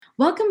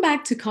Welcome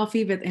back to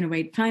Coffee with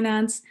Innovate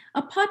Finance,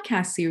 a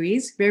podcast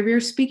series where we are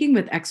speaking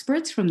with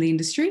experts from the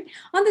industry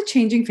on the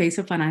changing face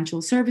of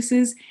financial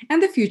services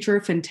and the future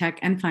of fintech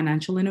and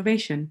financial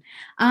innovation.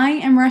 I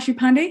am Rashi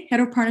Pandey, Head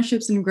of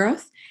Partnerships and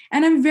Growth,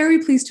 and I'm very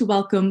pleased to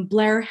welcome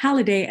Blair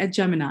Halliday at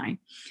Gemini.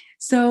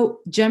 So,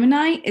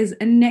 Gemini is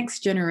a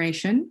next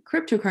generation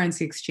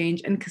cryptocurrency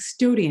exchange and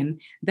custodian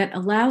that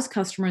allows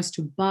customers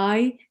to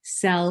buy,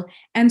 sell,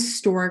 and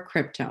store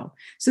crypto.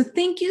 So,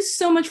 thank you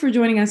so much for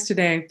joining us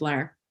today,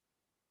 Blair.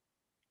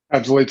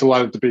 Absolutely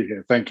delighted to be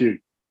here. Thank you.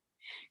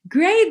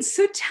 Great.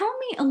 So tell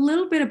me a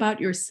little bit about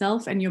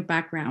yourself and your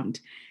background.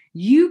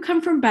 You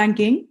come from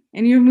banking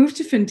and you moved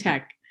to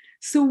fintech.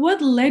 So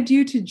what led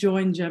you to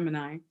join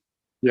Gemini?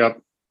 Yeah,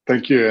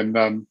 thank you.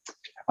 And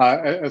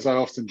as I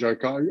often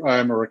joke, I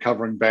am a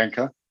recovering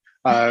banker,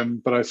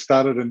 but I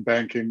started in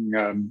banking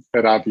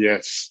at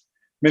RBS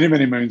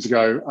many moons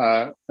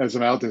ago as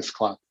an Aldesk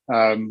clerk.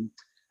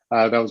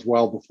 That was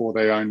well before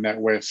they owned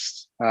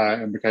NatWest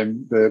and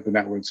became the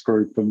NatWest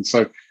Group. And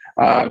so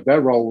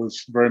that role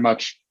was very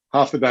much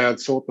half the day I'd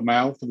sort the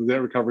mail for the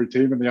debt recovery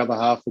team, and the other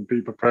half would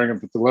be preparing them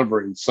for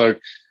delivery. So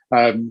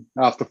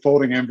after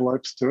folding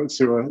envelopes to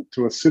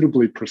a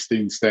suitably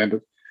pristine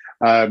standard,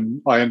 I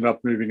ended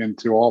up moving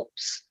into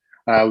ops,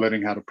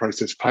 learning how to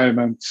process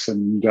payments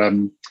and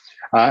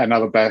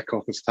other back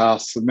office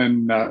tasks, and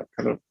then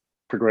kind of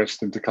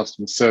progressed into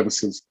customer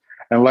services.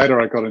 And later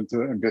I got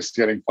into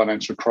investigating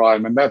financial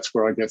crime. And that's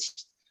where I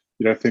guess,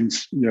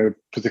 things,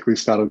 particularly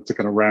started to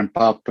kind of ramp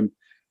up. And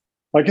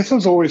I guess I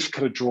was always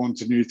kind of drawn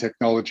to new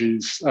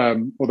technologies,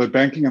 although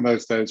banking in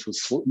those days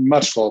was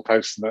much slower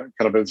paced than it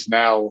kind of is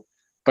now.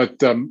 But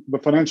the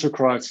financial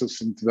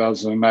crisis in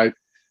 2008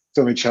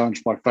 certainly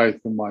challenged my faith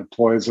in my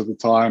employers at the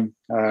time.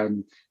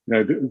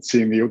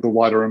 Seeing the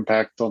wider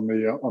impact on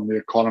the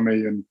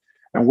economy and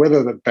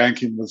whether that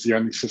banking was the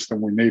only system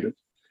we needed.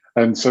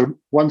 And so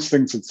once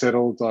things had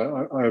settled,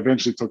 I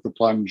eventually took the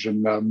plunge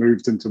and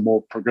moved into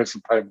more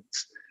progressive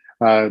payments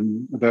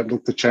that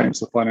looked to change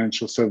the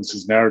financial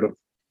services narrative.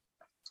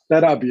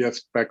 That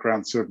RBS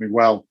background served me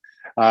well,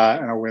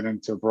 and I went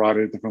into a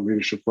variety of different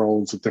leadership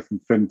roles at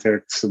different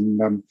fintechs.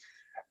 And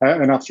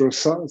after a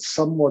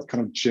somewhat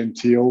kind of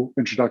genteel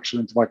introduction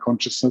into my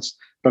consciousness,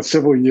 but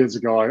several years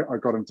ago, I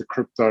got into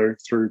crypto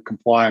through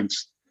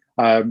compliance.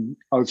 I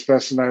was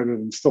fascinated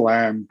and still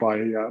am by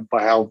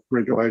how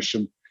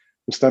regulation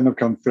was starting to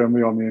come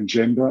firmly on the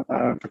agenda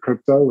for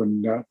crypto,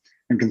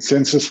 and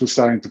consensus was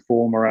starting to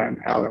form around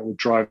how that would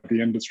drive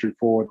the industry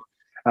forward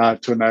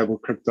to enable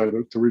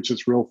crypto to reach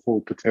its real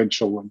full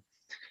potential. And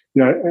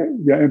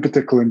in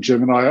particular in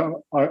Gemini,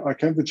 I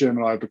came to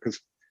Gemini because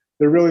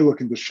they're really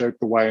looking to shape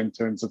the way in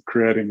terms of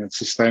creating a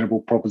sustainable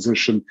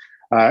proposition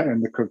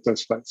in the crypto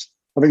space.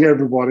 I think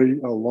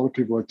a lot of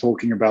people are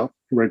talking about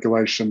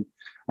regulation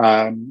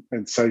and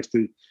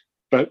safety.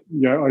 But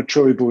I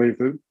truly believe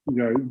that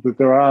that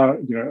there are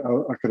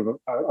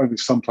only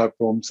some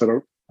platforms that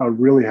are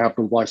really have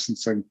the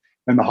licensing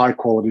and the high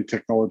quality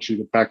technology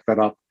to back that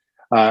up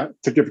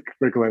to give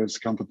regulators the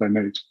comfort they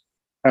need.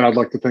 And I'd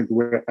like to think that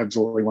we're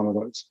absolutely one of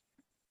those.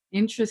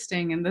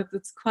 Interesting. And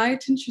that's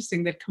quite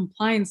interesting that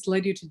compliance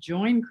led you to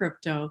join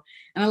crypto.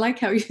 And I like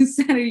how you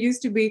said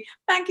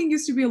banking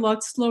used to be a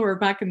lot slower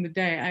back in the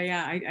day.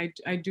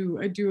 I do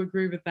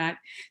agree with that.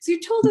 So you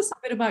told us a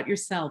bit about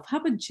yourself. How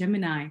about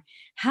Gemini?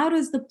 How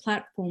does the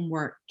platform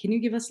work? Can you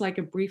give us like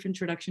a brief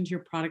introduction to your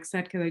product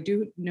set? Because I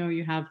do know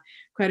you have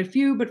quite a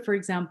few, but for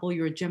example,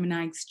 your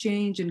Gemini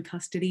Exchange and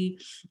custody,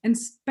 and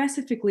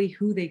specifically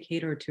who they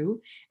cater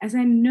to, as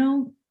I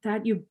know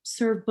that you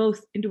serve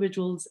both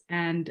individuals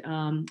and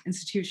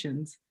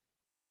institutions.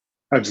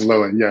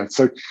 Absolutely, yeah.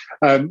 So,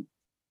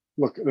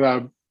 look,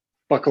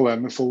 buckle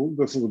in. This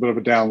is a bit of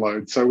a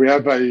download. So we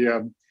have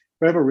a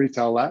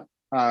retail app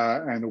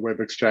and a web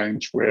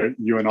exchange where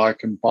you and I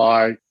can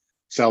buy,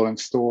 sell, and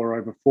store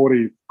over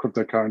 40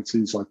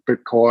 cryptocurrencies like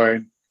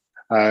Bitcoin,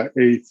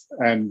 ETH,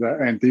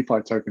 and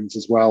DeFi tokens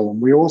as well.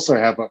 And we also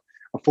have a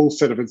full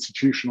set of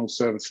institutional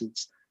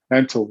services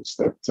and tools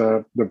that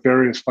the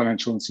various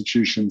financial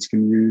institutions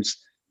can use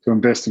to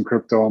invest in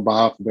crypto on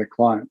behalf of their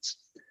clients.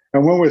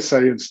 And when we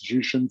say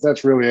institutions,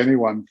 that's really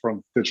anyone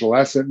from digital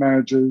asset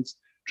managers,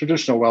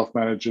 traditional wealth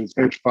managers,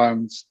 hedge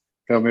funds,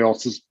 family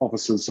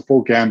offices, the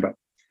full gambit.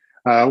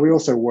 We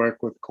also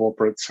work with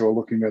corporates who are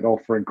looking at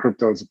offering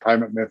crypto as a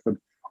payment method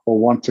or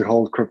want to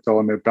hold crypto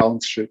on their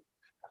balance sheet.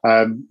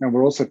 And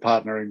we're also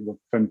partnering with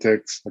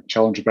fintechs like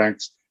challenger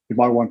banks who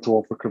might want to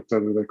offer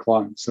crypto to their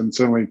clients. And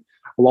certainly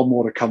a lot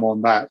more to come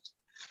on that.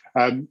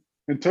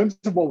 In terms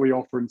of what we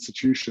offer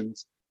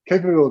institutions,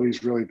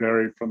 capabilities really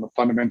vary from the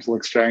fundamental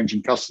exchange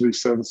and custody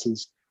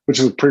services, which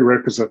is a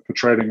prerequisite for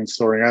trading and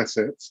storing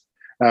assets,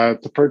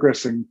 to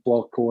progressing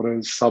block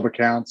orders,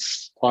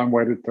 sub-accounts,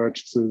 time-weighted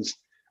purchases,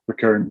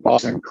 recurring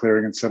buying,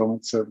 clearing and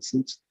settlement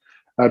services.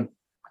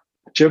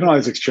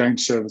 Gemini's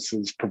exchange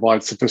services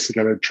provide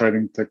sophisticated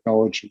trading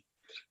technology.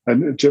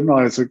 And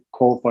Gemini is a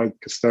qualified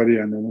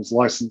custodian and is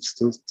licensed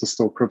to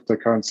store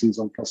cryptocurrencies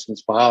on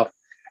customers' behalf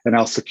in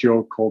our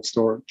secure cold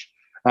storage.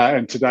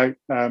 And to date,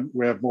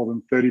 we have more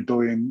than 30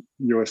 billion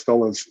US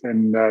dollars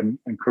in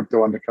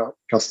crypto under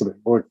custody,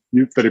 or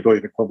 30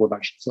 billion equivalent,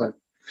 I should say.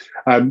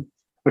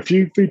 A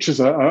few features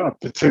are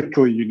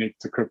particularly unique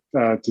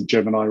to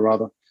Gemini,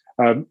 rather.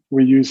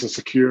 We use a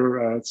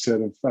secure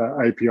set of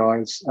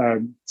APIs,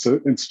 so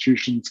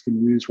institutions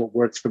can use what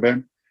works for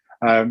them.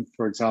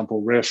 For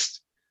example,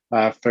 REST,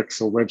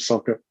 FIX, or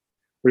WebSocket.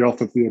 We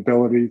offer the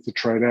ability to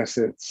trade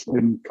assets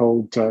in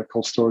cold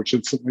storage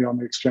instantly on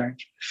the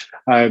exchange.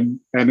 And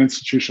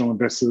institutional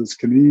investors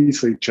can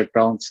easily check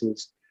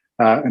balances,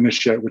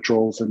 initiate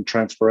withdrawals, and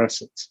transfer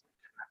assets.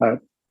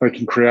 They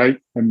can create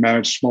and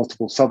manage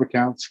multiple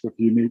sub-accounts with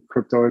unique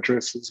crypto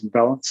addresses and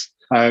balance.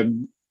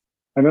 And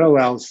that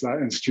allows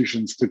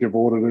institutions to give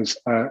auditors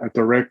a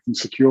direct and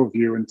secure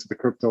view into the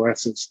crypto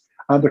assets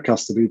under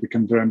custody to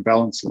confirm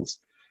balances,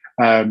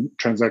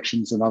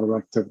 transactions, and other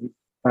activity.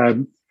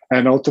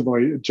 And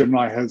ultimately,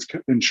 Gemini has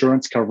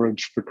insurance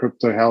coverage for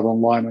crypto held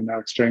online in our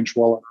exchange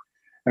wallet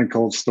and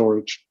cold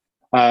storage.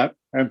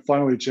 And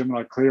finally,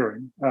 Gemini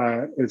Clearing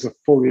is a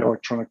fully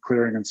electronic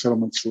clearing and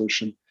settlement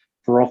solution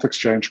for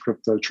off-exchange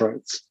crypto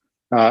trades.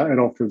 It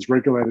offers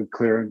regulated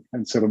clearing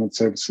and settlement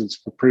services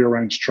for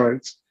pre-arranged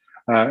trades,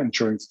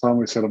 ensuring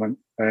timely settlement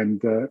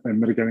and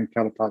mitigating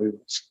counterparty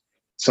risk.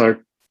 So,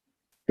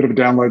 bit of a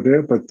download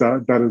there, but I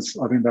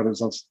think that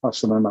is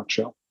us in a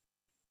nutshell.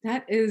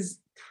 That is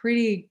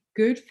pretty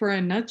good for a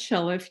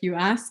nutshell, if you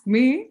ask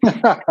me.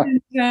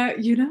 And,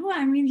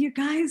 I mean, you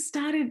guys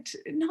started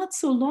not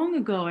so long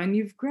ago and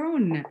you've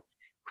grown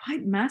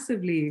quite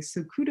massively.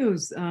 So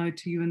kudos to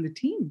you and the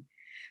team.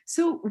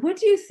 So what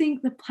do you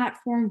think the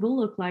platform will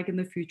look like in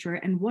the future,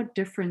 and what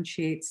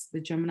differentiates the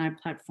Gemini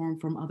platform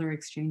from other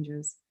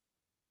exchanges?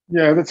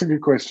 Yeah, that's a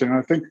good question.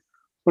 I think,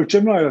 look,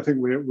 Gemini, I think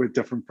we're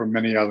different from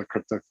many other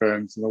crypto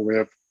firms. We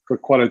have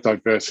got quite a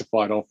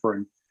diversified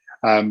offering.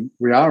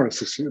 We are a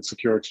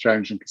secure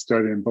exchange and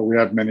custodian, but we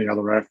have many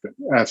other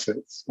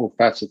assets, or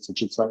facets, I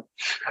should say.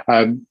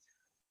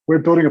 We're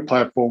building a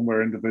platform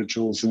where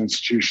individuals and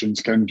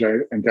institutions can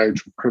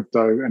engage with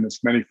crypto in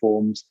its many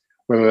forms,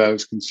 whether that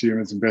is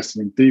consumers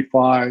investing in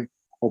DeFi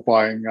or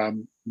buying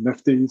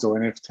Nifties or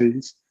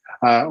NFTs,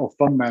 or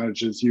fund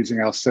managers using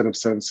our set of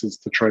services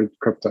to trade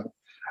crypto.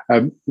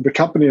 The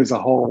company as a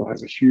whole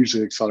has a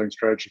hugely exciting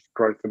strategy for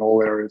growth in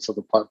all areas of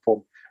the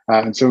platform,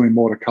 and certainly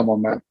more to come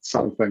on that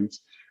side of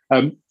things.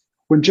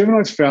 When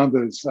Gemini's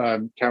founders,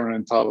 Karen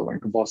and Tyler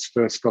Winklevoss,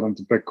 first got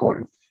into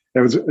Bitcoin,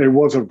 it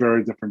was a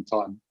very different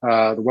time,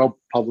 the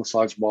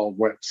well-publicized Wild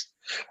West.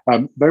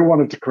 They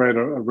wanted to create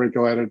a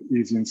regulated,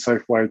 easy, and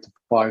safe way to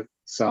buy,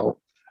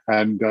 sell,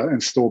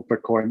 and store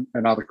Bitcoin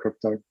and other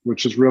crypto,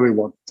 which is really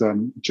what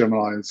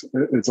Gemini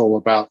is all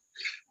about.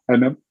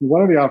 And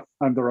one of the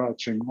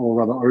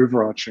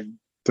overarching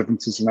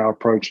differences in our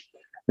approach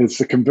is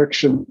the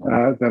conviction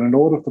that in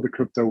order for the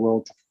crypto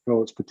world to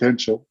fulfill its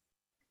potential,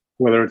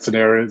 whether it's in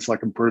areas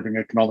like improving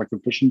economic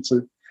efficiency,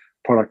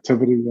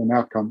 productivity, and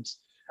outcomes,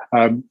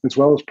 as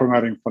well as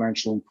promoting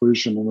financial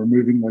inclusion and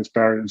removing those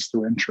barriers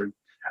to entry,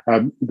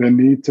 there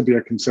need to be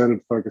a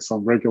concerted focus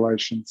on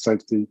regulation,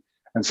 safety,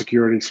 and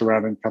security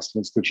surrounding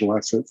customers' digital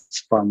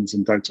assets, funds,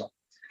 and data.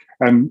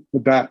 And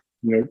that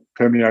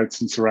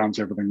permeates and surrounds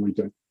everything we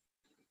do.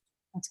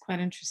 That's quite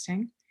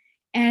interesting.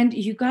 And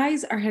you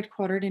guys are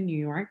headquartered in New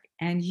York,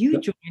 and you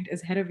joined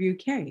as head of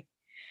UK.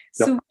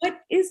 So what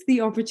is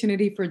the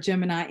opportunity for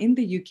Gemini in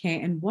the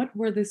UK, and what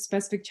were the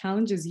specific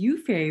challenges you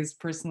faced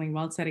personally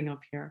while setting up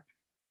here?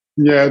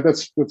 Yeah,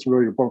 that's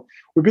really good point.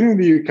 We've been in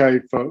the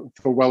UK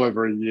for well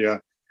over a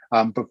year,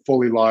 but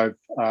fully live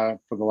for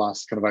the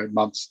last kind of 8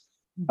 months.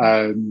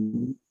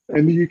 In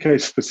the UK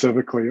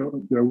specifically,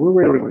 we're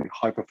really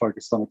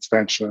hyper-focused on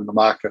expansion in the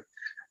market.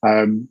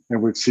 And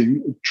we've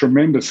seen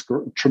tremendous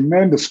growth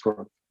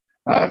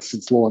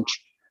since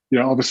launch.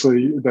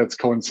 Obviously that's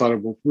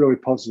coincided with really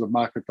positive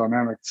market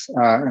dynamics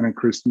and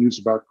increased news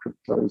about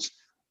crypto's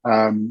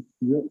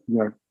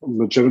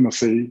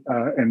legitimacy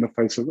in the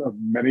face of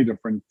many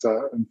different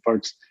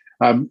folks.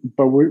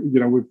 But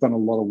we've done a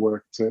lot of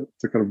work to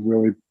kind of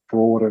really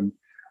broaden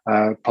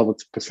public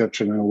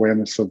perception and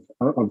awareness of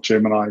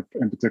Gemini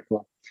in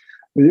particular.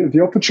 The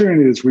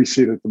opportunity as we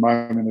see it at the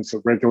moment is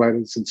that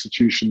regulators,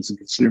 institutions, and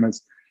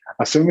consumers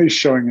are certainly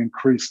showing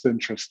increased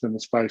interest in the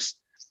space,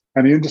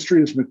 and the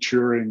industry is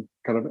maturing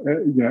kind of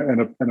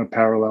in a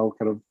parallel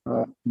kind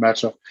of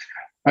matter.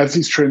 As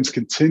these trends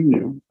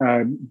continue,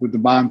 the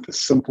demand for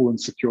simple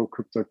and secure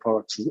crypto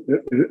products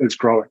is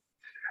growing.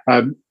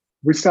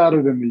 We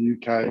started in the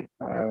UK,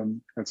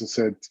 as I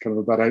said, kind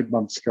of about 8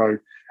 months ago.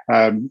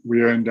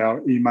 We earned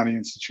our e-money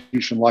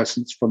institution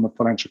license from the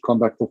Financial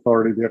Conduct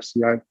Authority, the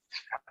FCA.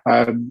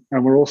 And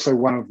we're also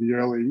one of the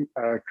early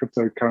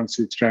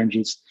cryptocurrency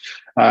exchanges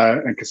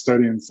and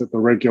custodians that the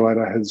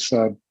regulator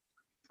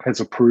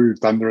has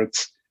approved under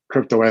its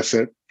crypto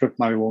asset fifth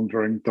money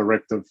laundering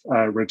directive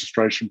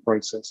registration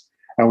process.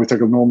 And we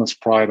take enormous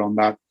pride on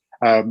that.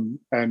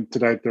 And to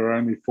date, there are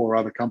only 4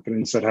 other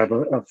companies that have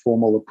a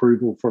formal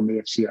approval from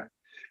the FCA.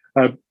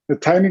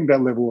 Attaining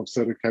that level of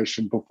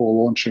certification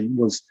before launching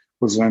was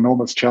an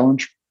enormous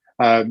challenge.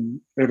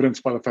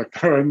 evidenced by the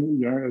fact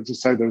that, as I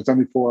say, there's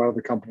only 4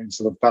 other companies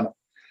that have done it.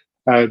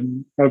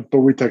 But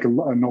we take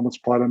enormous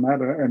pride in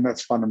that, and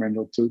that's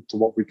fundamental to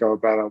what we go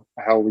about,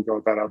 how we go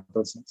about our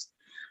business.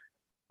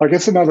 I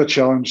guess another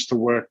challenge to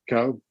work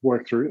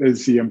through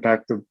is the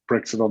impact of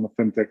Brexit on the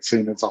fintech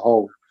scene as a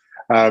whole.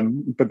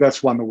 But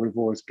that's one that we've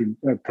always been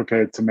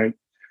prepared to meet.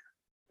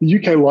 The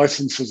UK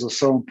licenses are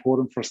so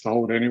important for us to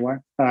hold anyway,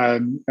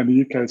 and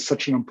the UK is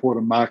such an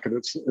important market.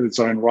 It's its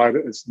own right.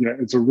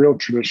 It's a real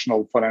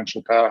traditional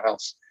financial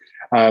powerhouse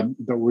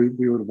that we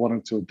would have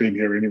wanted to have been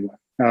here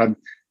anyway.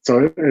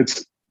 So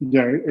it's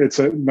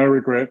a no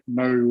regret, a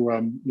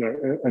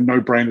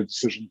no-brainer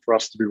decision for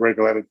us to be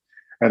regulated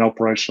and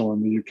operational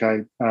in the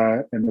UK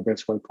in the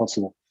best way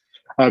possible.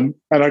 And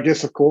I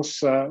guess, of course,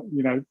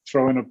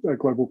 throw in a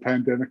global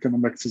pandemic in the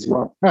mix as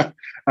well.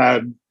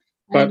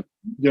 But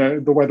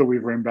the way that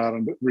we've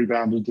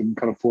rebounded and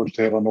kind of forged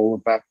ahead on all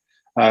of that,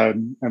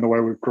 and the way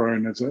we've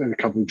grown as a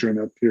company during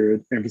that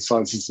period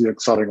emphasizes the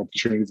exciting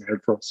opportunities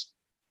ahead for us.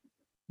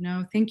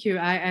 No, thank you.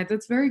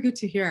 That's very good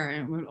to hear.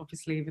 And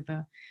obviously,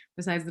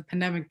 besides the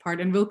pandemic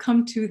part, and we'll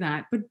come to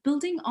that. But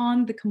building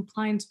on the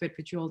compliance bit,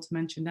 which you also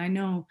mentioned, I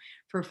know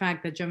for a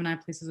fact that Gemini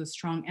places a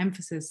strong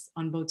emphasis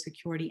on both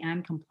security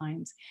and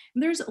compliance.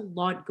 And there's a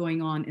lot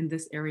going on in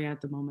this area at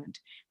the moment.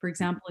 For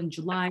example, in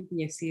July,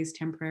 the FCA's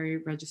temporary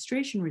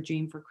registration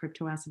regime for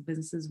crypto asset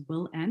businesses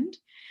will end.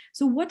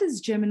 So, what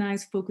does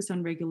Gemini's focus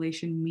on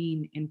regulation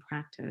mean in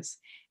practice,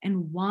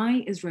 and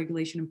why is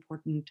regulation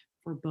important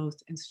for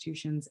both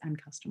institutions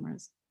and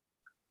customers?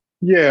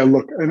 Yeah,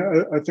 look, and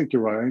I think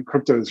you're right.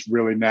 Crypto is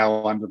really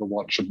now under the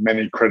watch of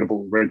many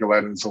credible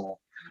regulators or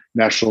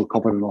national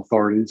competent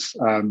authorities,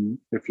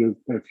 if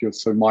you're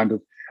so minded,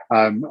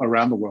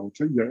 around the world.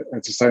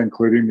 As I say,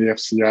 including the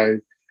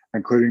FCA,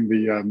 including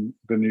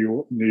the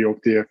New York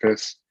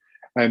DFS,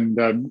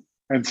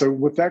 and so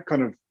with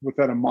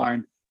that in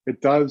mind,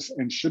 it does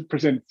and should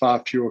present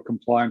far fewer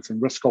compliance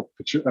and risk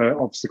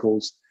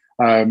obstacles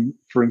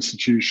for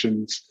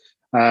institutions.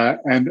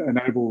 And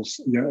enables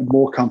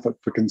more comfort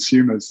for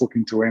consumers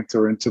looking to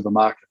enter into the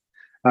market.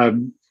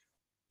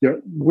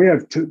 We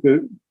have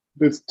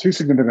there's 2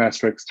 significant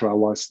aspects to our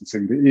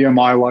licensing: the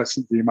EMI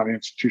license, the e-money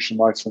institution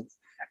license,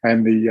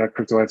 and the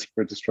crypto asset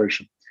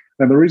registration.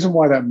 And the reason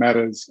why that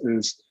matters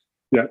is,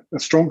 a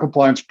strong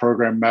compliance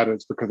program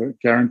matters because it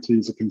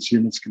guarantees that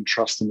consumers can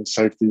trust in the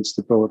safety,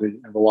 stability,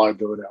 and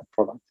reliability of our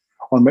product.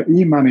 On the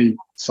e-money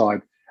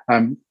side,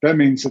 that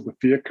means that the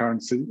fiat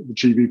currency, the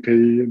GBP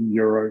and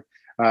euro,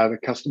 the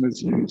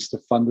customers use to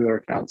fund their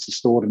accounts are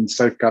stored in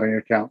safeguarding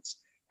accounts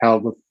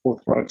held with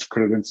authorized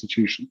credit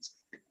institutions.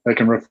 They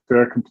can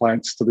refer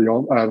complaints to the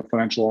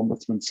Financial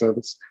Ombudsman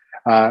Service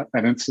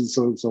and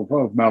instances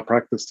of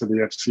malpractice to the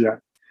FCA.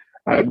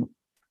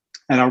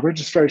 And our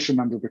registration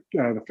under the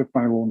Fifth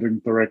Money Laundering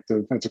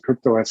Directive as a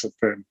crypto asset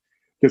firm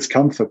gives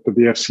comfort that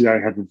the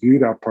FCA have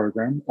reviewed our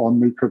program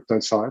on the crypto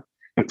side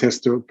and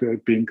attest to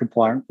it being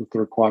compliant with the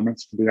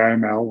requirements for the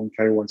AML and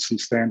KYC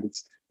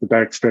standards that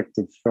they expect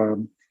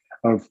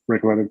of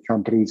regulated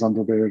companies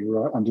under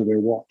their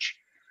watch.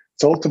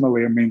 So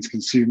ultimately, it means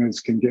consumers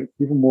can get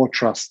even more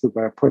trust that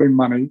they're putting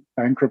money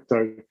and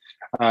crypto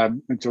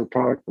into a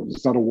product that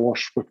is not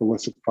awash with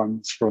illicit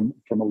funds from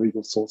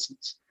illegal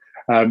sources.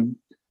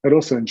 It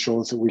also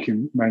ensures that we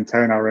can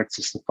maintain our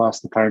access to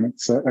faster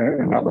payments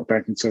and other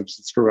banking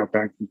services through our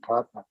banking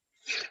partner.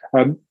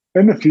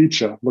 In the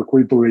future, look,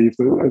 we believe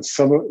that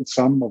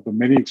some of the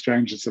many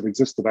exchanges that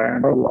exist today,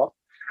 and a lot,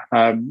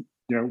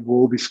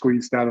 will be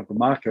squeezed out of the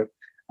market.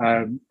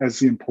 As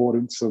the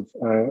importance of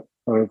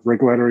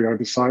regulatory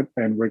oversight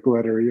and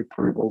regulatory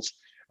approvals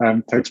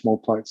takes more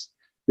place.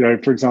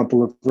 For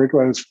example, if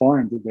regulators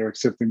find that they're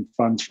accepting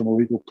funds from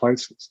illegal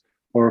places,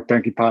 or if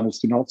banking partners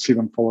do not see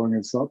them following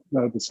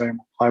the same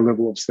high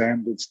level of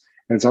standards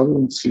as other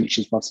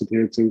institutions must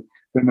adhere to,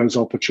 then those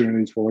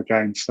opportunities will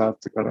again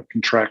start to kind of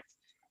contract.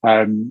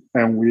 And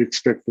we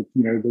expect that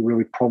the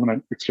really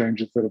prominent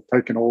exchanges that have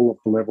taken all of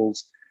the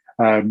levels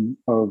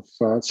of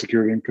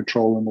security and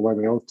control in the way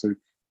they ought to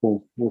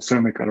will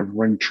certainly kind of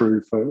ring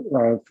true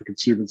for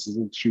consumers and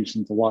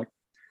institutions alike.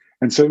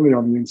 And certainly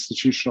on the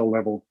institutional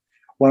level,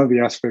 one of the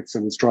aspects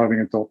that is driving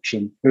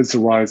adoption is the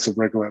rise of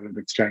regulated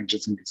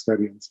exchanges and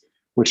custodians,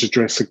 which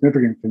address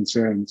significant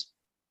concerns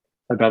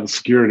about the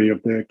security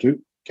of their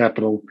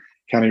capital,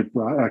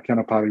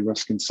 counterparty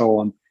risk, and so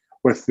on,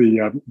 with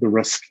the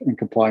risk and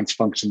compliance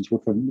functions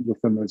within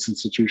those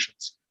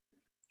institutions.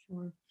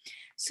 Sure.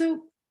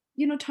 So,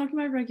 talking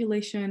about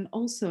regulation,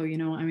 also,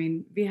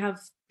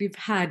 we've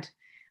had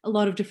a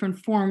lot of different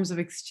forms of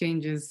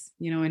exchanges,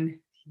 in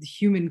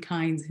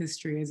humankind's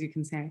history, as you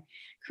can say.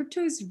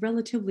 Crypto is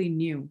relatively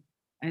new.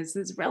 It's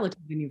a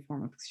relatively new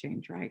form of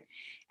exchange, right?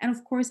 And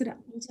of course, it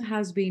also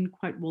has been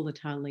quite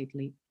volatile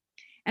lately.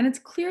 And it's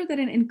clear that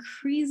an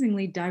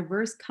increasingly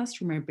diverse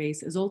customer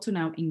base is also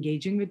now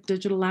engaging with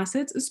digital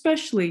assets,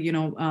 especially,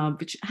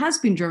 which has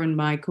been driven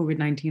by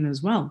COVID-19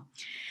 as well.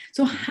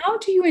 So how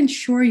do you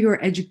ensure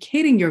you're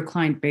educating your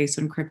client base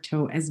on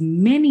crypto, as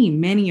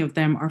many of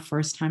them are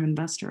first-time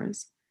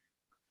investors?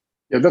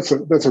 Yeah, that's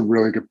a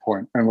really good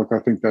point. And look, I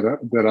think that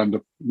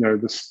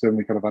this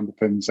certainly kind of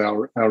underpins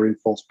our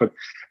ethos. But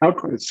our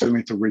goal is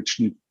certainly to reach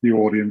new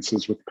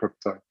audiences with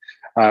crypto.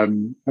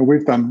 And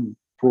we've done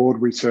broad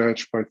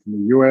research both in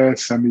the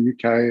US and the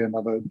UK and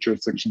other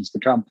jurisdictions to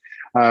come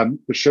that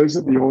shows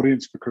that the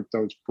audience for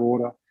crypto is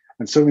broader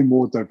and certainly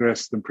more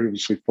diverse than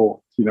previously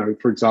thought.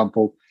 For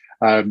example,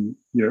 women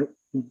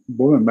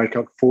make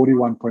up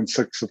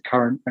 41.6 of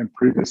current and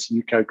previous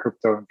UK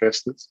crypto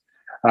investors.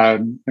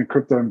 And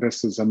crypto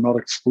investors are not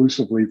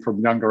exclusively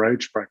from younger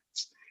age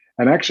brackets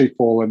and actually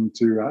fall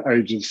into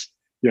ages,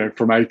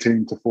 from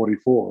 18 to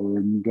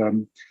 44.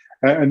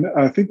 And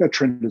I think that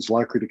trend is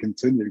likely to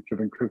continue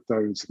given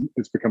crypto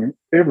is becoming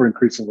ever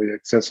increasingly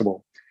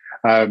accessible,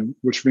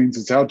 which means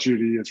it's our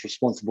duty as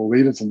responsible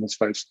leaders in the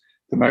space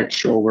to make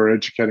sure we're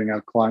educating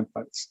our client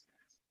base.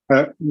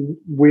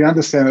 We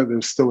understand that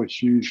there's still a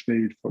huge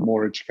need for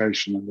more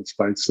education in the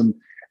space,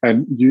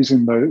 and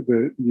using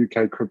the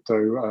UK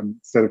crypto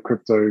set of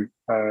crypto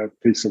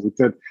piece that we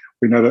did,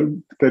 we know that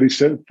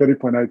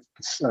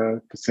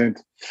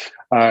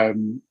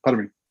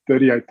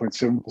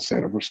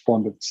 38.7% of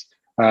respondents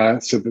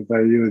said that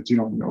they either do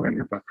not know any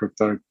about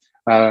crypto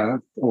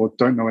or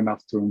don't know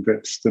enough to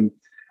invest. And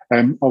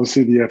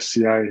obviously the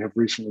FCA have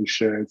recently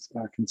shared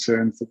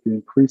concerns that the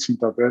increasing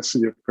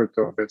diversity of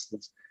crypto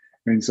investors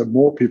means that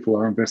more people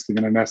are investing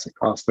in an asset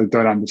class they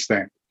don't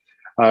understand.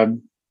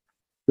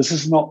 This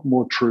is not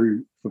more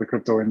true for the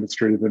crypto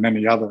industry than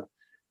any other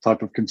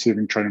type of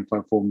consuming trading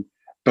platform,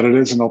 but it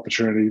is an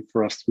opportunity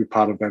for us to be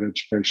part of that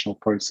educational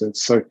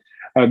process. So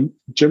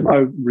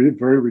Jimbo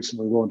very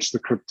recently launched the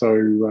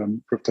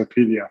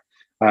Cryptopedia,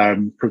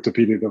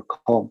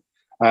 cryptopedia.com,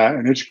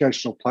 an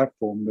educational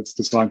platform that's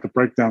designed to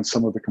break down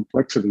some of the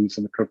complexities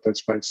in the crypto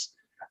space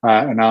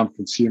and arm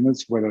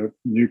consumers, whether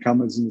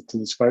newcomers into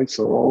the space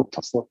or old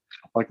Tesla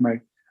like me,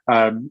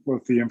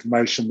 with the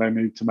information they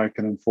need to make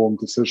an informed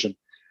decision.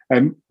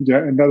 And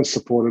that is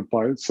supported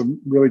by some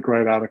really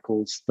great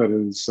articles that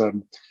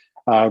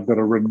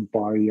are written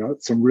by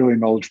some really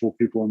knowledgeable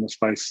people in the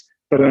space,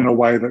 but in a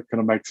way that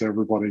kind of makes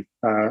everybody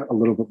a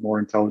little bit more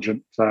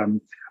intelligent,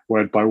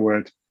 word by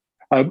word.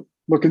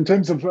 Look, in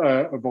terms of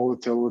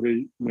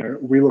volatility,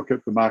 we look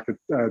at the market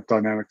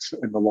dynamics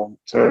in the long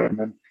term,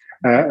 and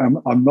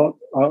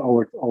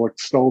I'll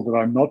extol that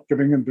I'm not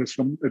giving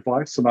investment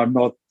advice, and I'm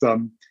not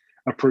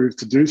approved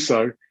to do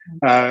so.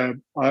 I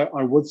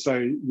would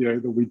say,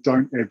 that we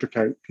don't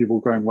advocate people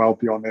going well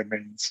beyond their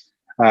means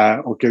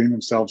or getting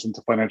themselves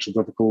into financial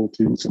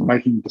difficulties and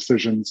making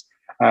decisions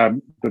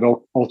that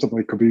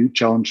ultimately could be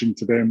challenging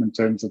to them in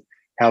terms of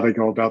how they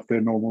go about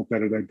their normal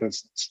day-to-day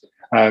business.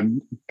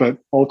 But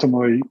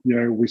ultimately,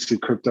 we see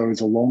crypto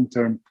as a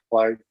long-term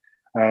play.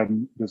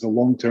 There's a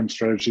long-term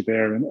strategy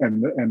there,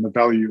 and the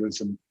value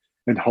is in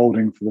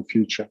holding for the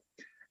future.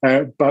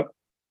 But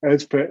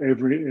as per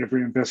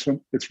every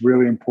investment, it's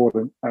really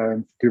important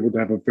for people to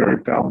have a very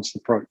balanced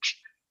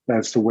approach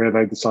as to where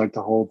they decide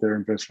to hold their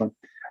investment.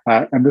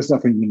 And there's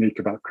nothing unique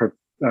about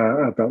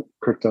crypto,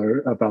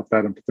 about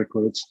that in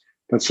particular.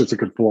 That's just a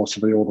good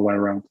philosophy all the way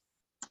around.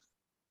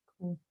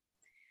 Cool.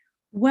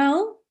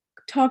 Well,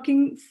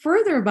 talking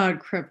further about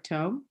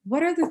crypto,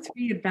 what are the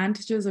 3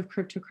 advantages of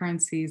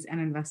cryptocurrencies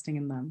and investing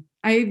in them?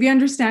 We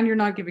understand you're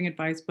not giving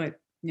advice, but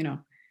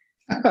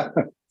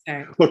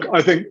Okay. Look,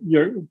 I think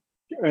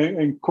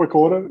in quick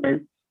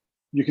order,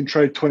 you can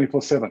trade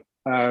 24/7.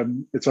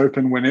 It's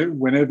open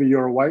whenever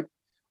you're awake,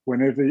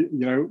 whenever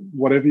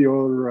whatever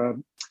your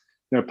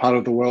part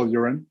of the world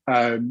you're in,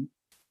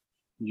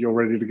 you're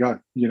ready to go.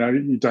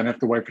 You don't have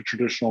to wait for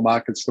traditional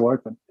markets to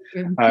open.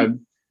 Mm-hmm.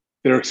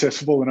 They're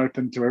accessible and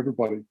open to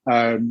everybody,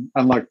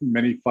 unlike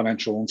many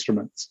financial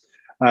instruments.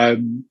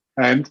 And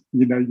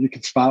you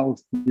can start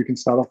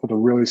off with a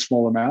really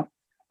small amount,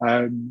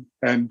 and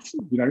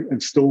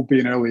still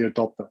be an early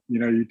adopter.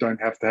 You don't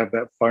have to have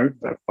that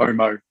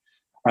FOMO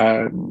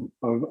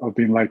of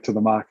being late to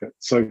the market.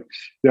 So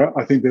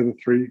I think they're the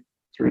three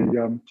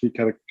key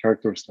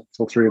characteristics,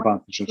 or 3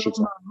 advantages, I should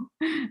say.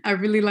 I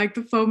really like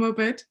the FOMO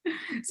bit.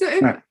 So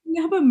if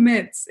you have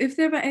myths, if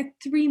there were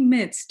 3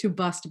 myths to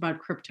bust about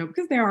crypto,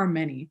 because there are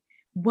many,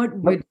 what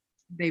would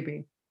they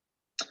be?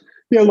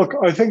 Yeah, look,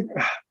 I think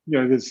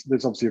there's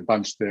obviously a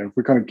bunch there. If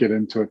we kind of get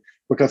into it,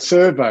 look, a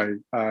survey,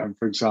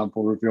 for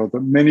example, revealed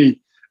that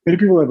many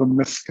people have a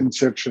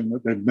misconception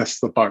that they've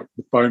missed the boat,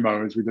 the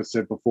FOMO, as we just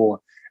said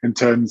before, in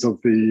terms of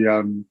the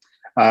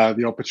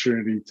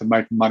opportunity to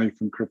make money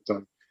from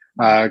crypto,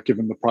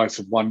 given the price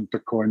of one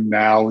Bitcoin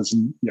now is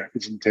in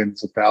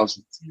tens of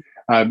thousands.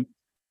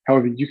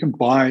 However, you can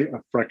buy a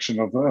fraction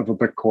of a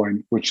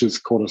Bitcoin, which is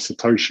called a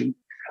Satoshi,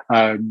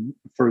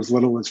 for as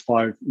little as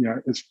 £5.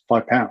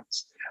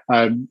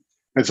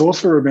 It's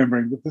also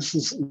remembering that this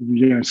is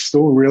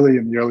still really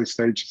in the early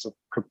stages of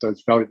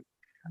crypto's value.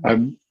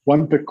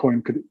 One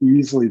Bitcoin could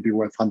easily be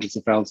worth hundreds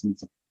of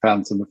thousands of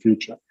pounds in the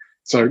future.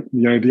 So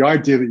the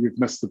idea that you've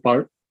missed the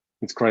boat,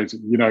 it's crazy.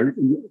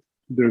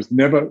 There's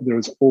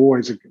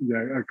always a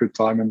good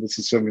time, and this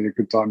is certainly a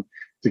good time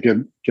to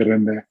get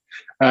in there.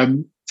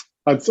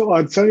 I'd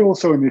say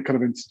also in the kind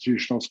of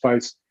institutional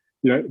space,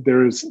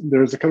 there is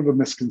a kind of a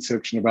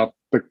misconception about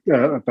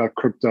about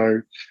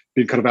crypto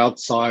being kind of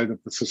outside of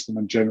the system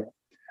in general.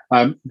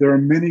 There are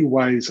many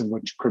ways in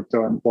which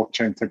crypto and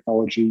blockchain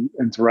technology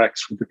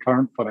interacts with the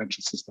current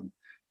financial system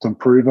to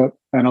improve it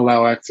and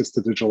allow access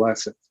to digital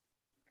assets.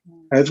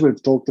 As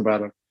we've talked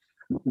about it,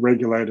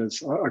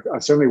 regulators are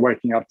certainly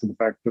waking up to the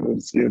fact that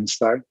it's here to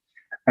stay,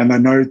 and they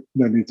know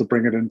they need to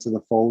bring it into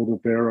the fold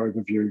of their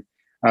overview,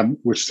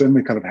 which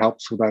certainly kind of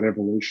helps with that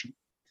evolution.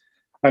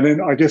 And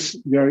then I guess,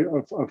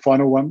 a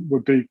final one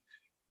would be,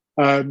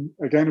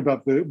 again,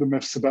 about the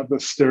myths about the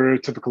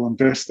stereotypical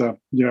investor.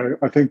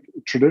 I think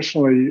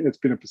traditionally it's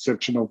been a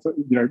perception of,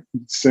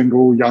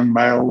 single young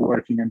male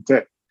working in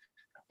tech.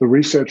 The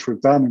research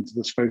we've done into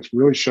the space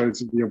really shows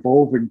that the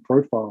evolving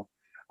profile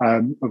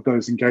of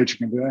those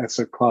engaging in the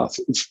asset class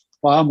is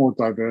far more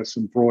diverse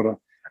and broader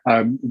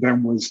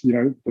than was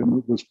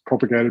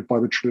propagated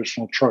by the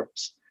traditional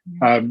tropes.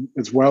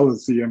 As well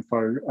as the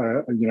info,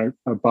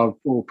 above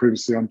or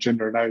previously on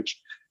gender and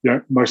age,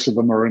 most of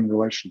them are in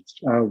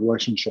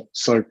relationships.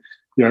 So,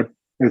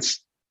 it's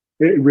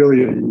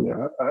really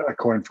a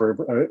coin for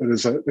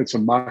it's a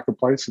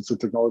marketplace. It's a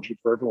technology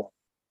for everyone.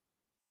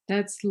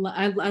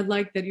 I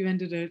like that you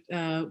ended it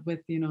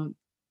with,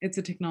 it's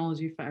a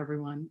technology for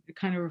everyone. It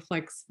kind of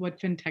reflects what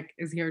fintech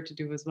is here to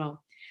do as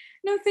well.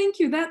 No, thank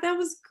you. That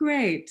was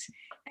great.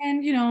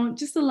 And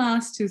just the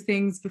last two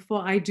things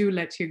before I do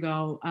let you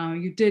go.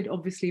 You did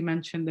obviously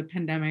mention the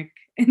pandemic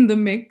in the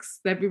mix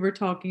that we were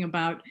talking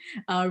about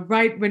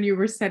right when you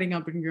were setting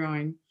up and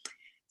growing.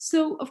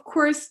 So, of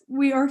course,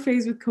 we are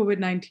faced with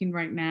COVID-19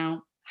 right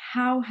now.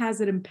 How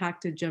has it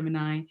impacted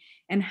Gemini?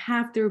 And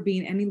have there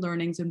been any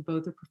learnings in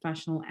both a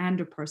professional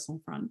and a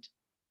personal front?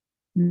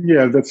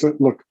 Yeah, that's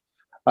it. Look,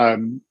 I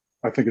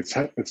think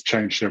it's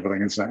changed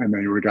everything, isn't it? In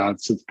many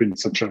regards, it's been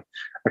such a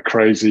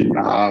crazy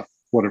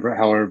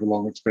however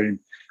long it's been.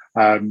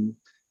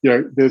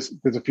 There's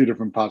a few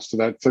different parts to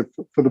that. So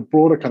for the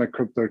broader kind of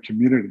crypto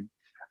community,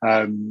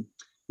 amid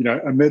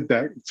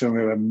that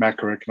certainly the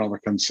macroeconomic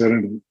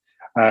uncertainty,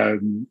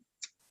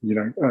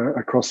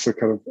 across the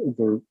kind of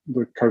the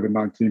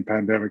COVID-19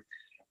 pandemic,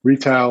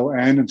 retail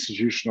and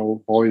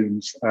institutional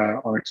volumes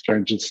on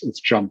exchanges it's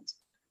jumped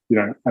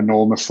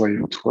enormously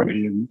in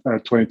 2020 and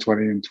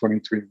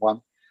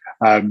 2021.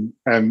 And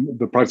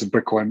the price of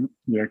Bitcoin,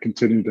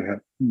 continued to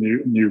hit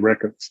new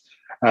records.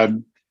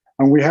 And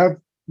we have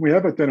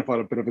identified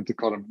a bit of a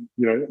dichotomy,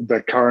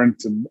 that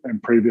current and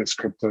previous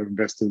crypto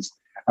investors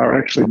are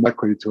actually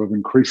likely to have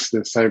increased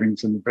their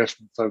savings and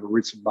investments over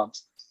recent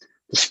months,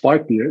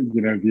 despite the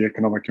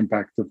economic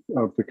impact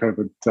of the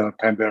COVID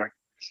pandemic.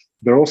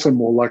 They're also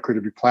more likely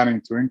to be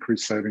planning to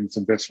increase savings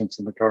investments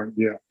in the current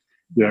year.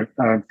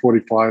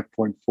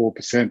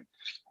 45.4%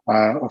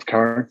 of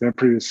current and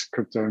previous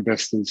crypto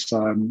investors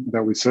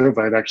that we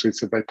surveyed actually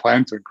said they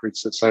plan to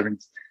increase their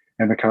savings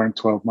in the current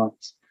 12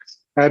 months.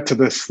 Add to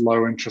this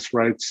low interest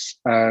rates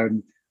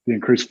and the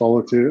increased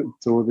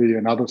volatility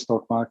in other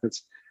stock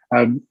markets,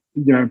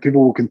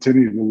 people will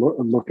continue to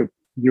look at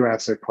new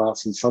asset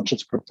classes such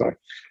as crypto,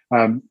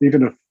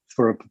 even if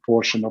for a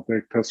proportion of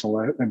their personal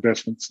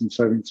investments and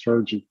saving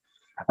strategy.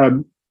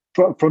 From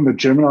the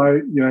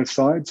Gemini,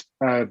 side,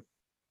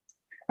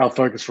 our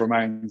focus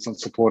remains on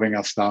supporting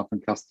our staff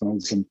and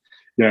customers and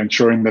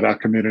ensuring that our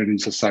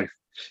communities are safe.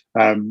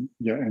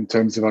 In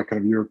terms of our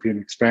kind of European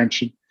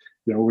expansion,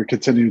 we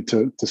continue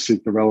to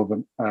seek the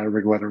relevant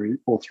regulatory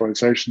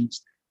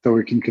authorizations so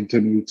we can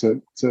continue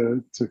to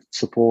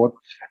support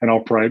and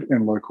operate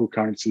in local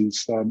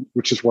currencies,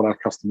 which is what our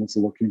customers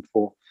are looking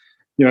for.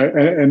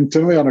 And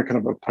certainly on a kind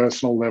of a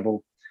personal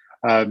level,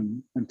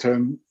 in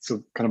terms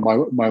of kind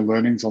of my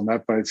learnings on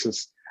that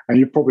basis, and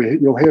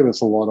you'll hear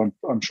this a lot,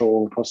 I'm sure,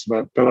 all across the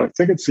board, but I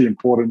think it's the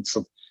importance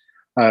of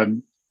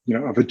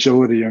of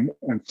agility and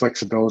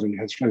flexibility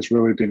has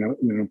really been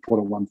an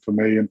important one for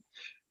me. And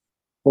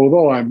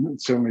although I'm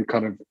certainly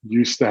kind of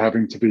used to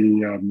having to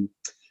be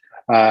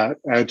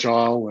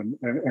agile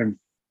and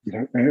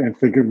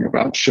thinking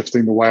about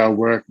shifting the way I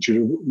work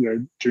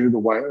due to the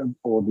way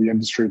or the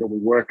industry that we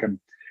work in,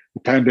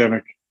 the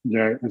pandemic,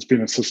 it's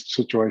been a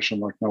situation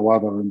like no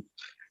other.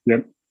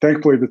 And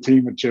thankfully, the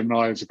team at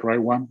Gemini is a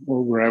great one.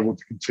 We're able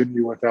to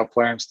continue with our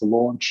plans to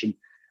launch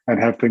and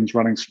have things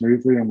running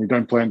smoothly, and we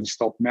don't plan to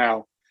stop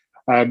now.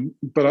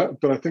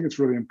 But I think it's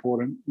really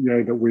important,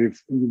 that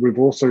we've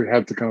also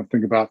had to kind of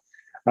think about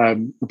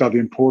the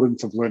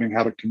importance of learning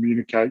how to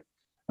communicate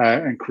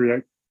and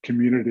create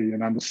community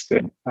and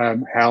understand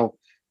how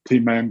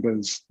team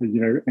members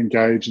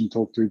engage and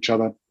talk to each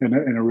other in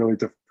a really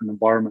different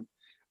environment,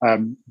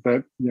 and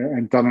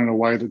done in a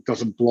way that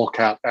doesn't block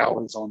out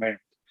hours on end.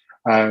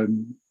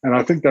 And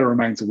I think that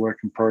remains a work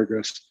in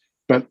progress.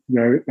 But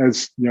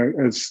as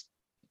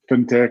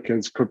fintech,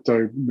 as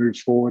crypto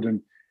moves forward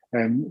and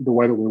the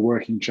way that we're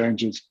working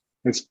changes,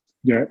 it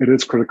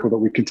is critical that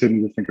we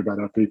continue to think about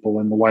our people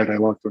and the way they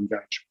like to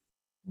engage.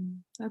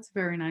 That's a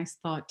very nice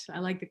thought. I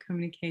like the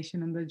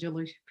communication and the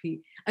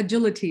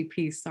agility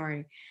piece.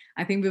 Sorry,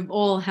 I think we've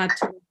all had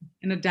to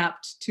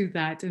adapt to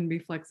that and be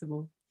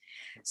flexible.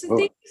 So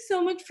thank you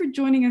so much for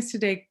joining us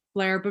today,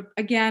 Blair. But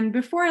again,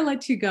 before I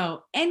let you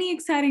go, any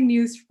exciting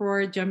news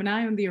for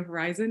Gemini on the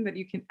horizon that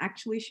you can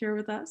actually share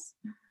with us?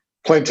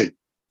 Plenty.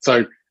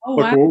 So Oh,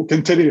 look, wow. we'll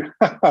continue.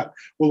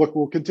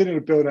 We'll continue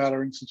to build out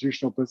our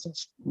institutional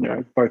business,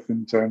 both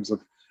in terms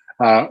of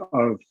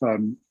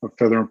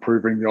further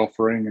improving the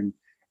offering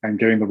and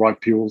getting the right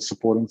people to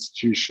support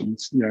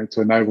institutions,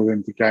 to enable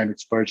them to gain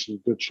exposure to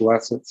digital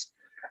assets.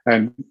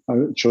 And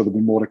I'm sure there'll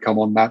be more to come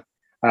on that.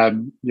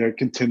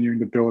 Continuing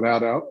to build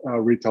out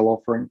our retail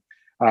offering.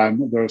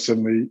 There are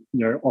certainly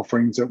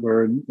offerings that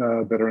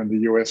that are in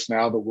the US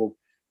now that we'll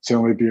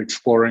certainly be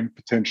exploring,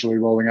 potentially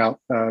rolling out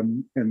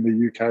in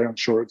the UK, I'm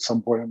sure at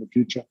some point in the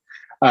future.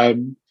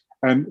 And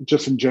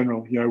just in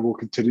general, we'll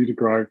continue to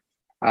grow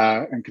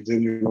and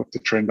continue to look to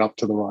trend up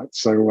to the right.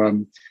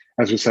 So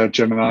as we said,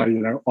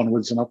 Gemini,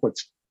 onwards and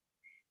upwards.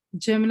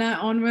 Gemini,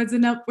 onwards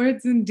and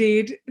upwards,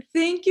 indeed.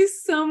 Thank you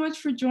so much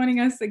for joining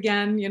us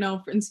again,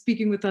 and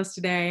speaking with us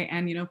today,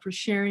 and for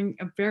sharing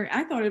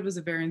I thought it was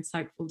a very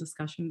insightful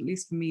discussion, at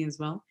least for me as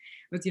well,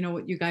 with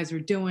what you guys are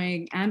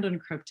doing and on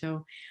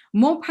crypto.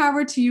 More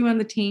power to you and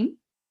the team.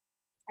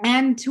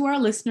 And to our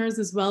listeners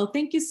as well,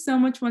 thank you so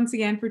much once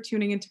again for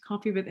tuning into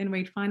Coffee with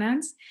Innovate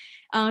Finance.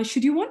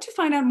 Should you want to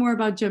find out more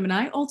about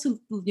Gemini, also,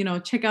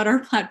 check out our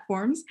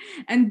platforms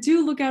and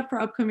do look out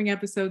for upcoming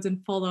episodes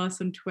and follow us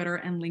on Twitter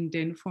and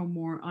LinkedIn for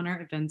more on our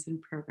events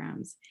and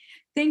programs.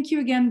 Thank you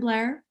again,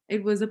 Blair.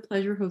 It was a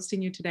pleasure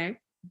hosting you today.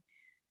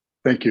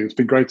 Thank you. It's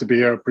been great to be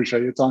here. I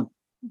appreciate your time.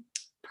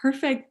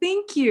 Perfect.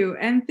 Thank you.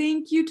 And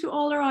thank you to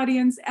all our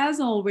audience. As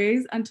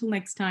always, until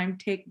next time,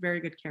 take very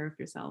good care of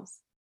yourselves.